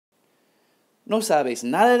¿No sabes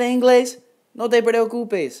nada de inglés? No te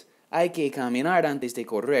preocupes, hay que caminar antes de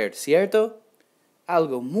correr, ¿cierto?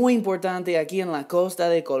 Algo muy importante aquí en la costa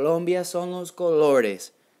de Colombia son los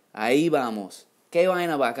colores. Ahí vamos, qué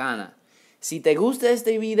vaina bacana. Si te gusta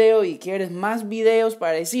este video y quieres más videos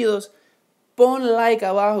parecidos, pon like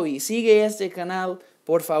abajo y sigue este canal,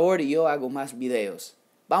 por favor, y yo hago más videos.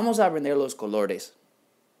 Vamos a aprender los colores.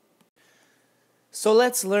 So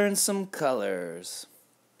let's learn some colors.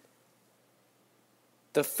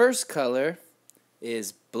 The first color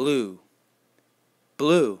is blue.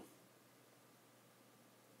 Blue.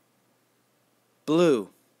 Blue.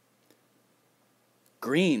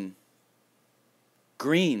 Green.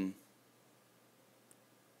 Green.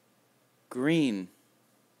 Green.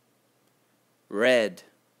 Red.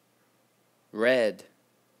 Red.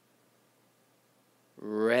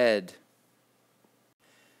 Red.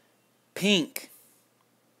 Pink.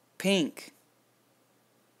 Pink.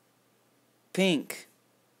 Pink.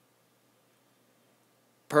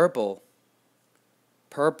 Purple.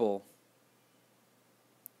 Purple.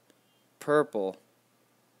 Purple.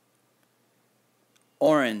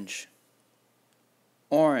 Orange.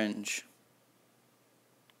 Orange.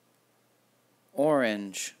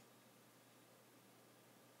 Orange.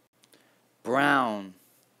 Brown.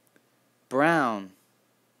 Brown.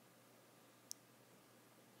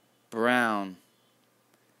 Brown.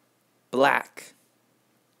 Black.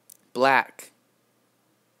 Black.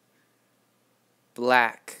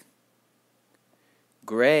 Black.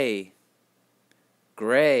 Gray.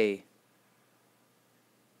 Gray.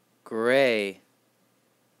 Gray.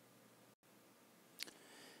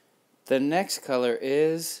 The next color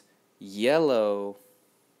is yellow.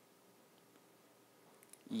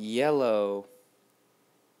 Yellow.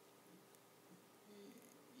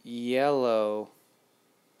 Yellow.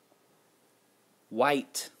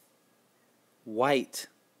 White. White.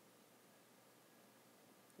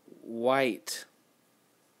 White.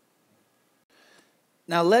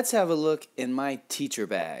 Now let's have a look in my teacher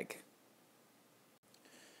bag.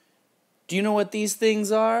 Do you know what these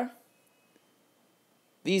things are?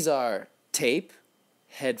 These are tape,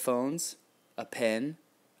 headphones, a pen,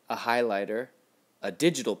 a highlighter, a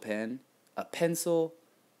digital pen, a pencil,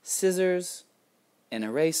 scissors, an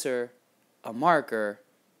eraser, a marker,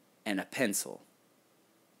 and a pencil.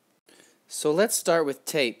 So let's start with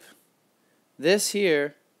tape. This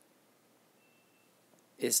here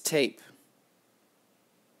is tape.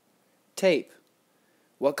 Tape.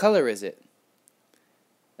 What color is it?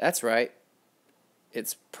 That's right.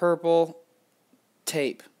 It's purple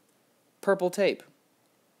tape. Purple tape.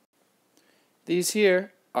 These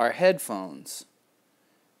here are headphones.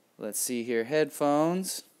 Let's see here.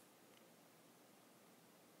 Headphones.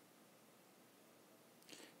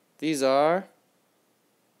 These are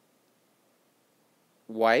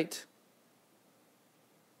white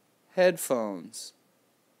headphones.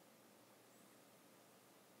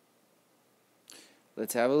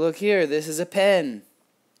 Let's have a look here. This is a pen.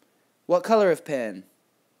 What color of pen?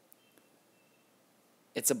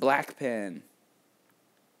 It's a black pen.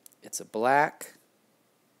 It's a black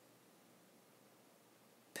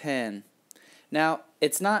pen. Now,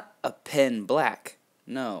 it's not a pen black.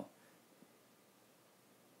 No.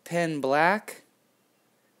 Pen black?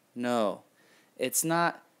 No. It's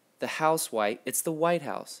not the house white. It's the White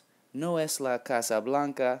House. No es la Casa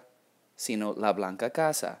Blanca, sino la Blanca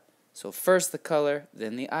Casa. So first the color,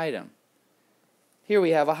 then the item. Here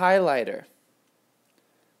we have a highlighter.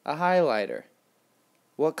 A highlighter.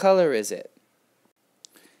 What color is it?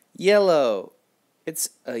 Yellow.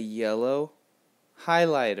 It's a yellow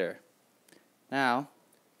highlighter. Now,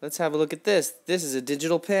 let's have a look at this. This is a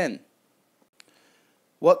digital pen.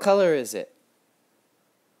 What color is it?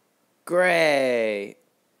 Gray.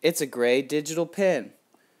 It's a gray digital pen.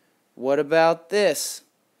 What about this?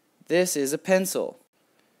 This is a pencil.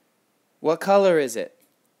 What color is it?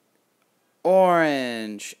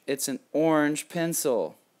 Orange. It's an orange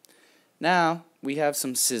pencil. Now, we have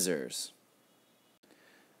some scissors.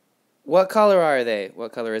 What color are they?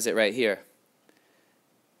 What color is it right here?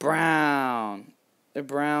 Brown. They're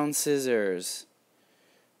brown scissors.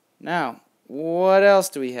 Now, what else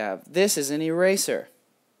do we have? This is an eraser.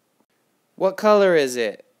 What color is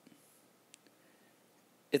it?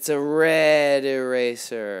 It's a red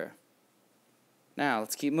eraser. Now,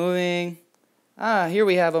 let's keep moving. Here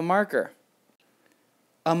we have a marker.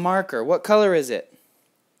 A marker. What color is it?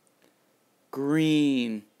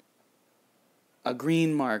 Green. A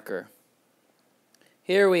green marker.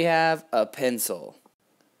 Here we have a pencil.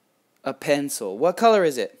 A pencil. What color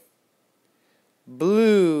is it?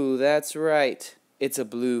 Blue. That's right. It's a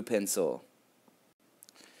blue pencil.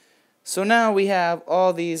 So now we have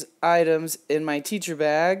all these items in my teacher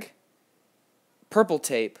bag. Purple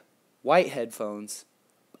tape, white headphones,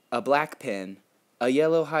 a black pen, a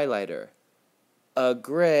yellow highlighter, a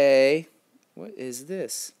gray, what is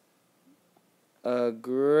this? A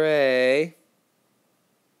gray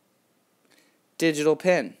digital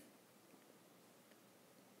pen,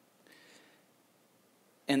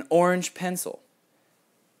 an orange pencil,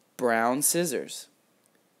 brown scissors,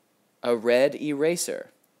 a red eraser,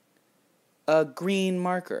 a green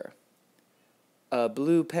marker, a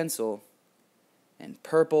blue pencil, and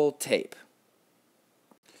purple tape.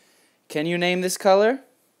 Can you name this color?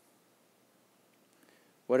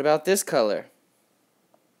 What about this color?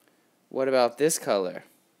 What about this color?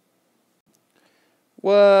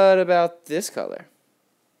 What about this color?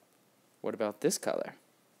 What about this color?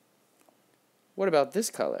 What about this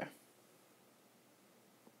color?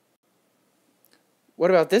 What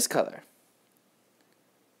about this color?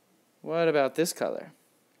 What about this color?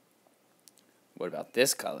 What about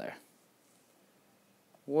this color?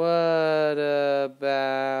 What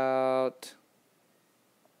about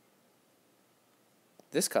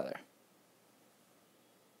this color?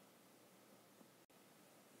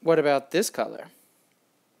 What about this color?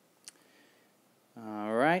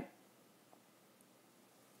 All right.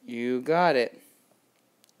 You got it.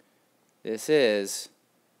 This is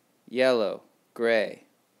yellow, gray,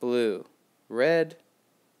 blue, red,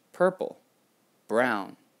 purple,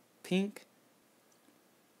 brown, pink,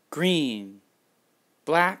 green,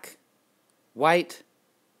 black, white,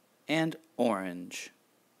 and orange.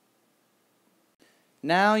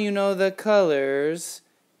 Now you know the colors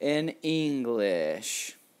in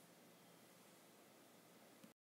English.